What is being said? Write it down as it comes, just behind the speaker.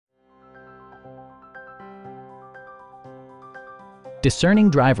Discerning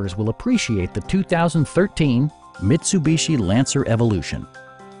drivers will appreciate the 2013 Mitsubishi Lancer Evolution.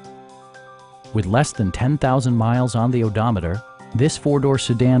 With less than 10,000 miles on the odometer, this four-door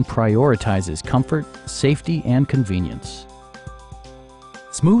sedan prioritizes comfort, safety, and convenience.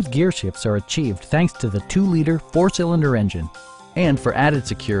 Smooth gear shifts are achieved thanks to the 2-liter 4-cylinder engine. And for added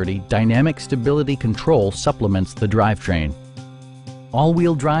security, dynamic stability control supplements the drivetrain.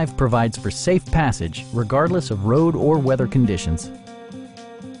 All-wheel drive provides for safe passage regardless of road or weather conditions.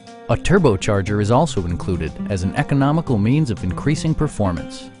 A turbocharger is also included as an economical means of increasing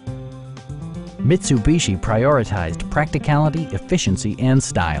performance. Mitsubishi prioritized practicality, efficiency, and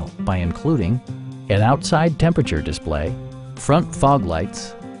style by including an outside temperature display, front fog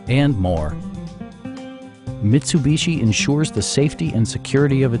lights, and more. Mitsubishi ensures the safety and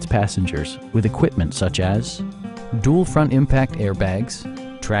security of its passengers with equipment such as dual front impact airbags,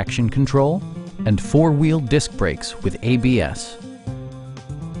 traction control, and 4-wheel disc brakes with ABS.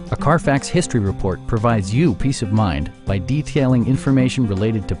 A Carfax history report provides you peace of mind by detailing information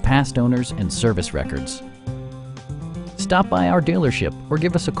related to past owners and service records. Stop by our dealership or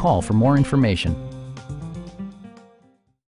give us a call for more information.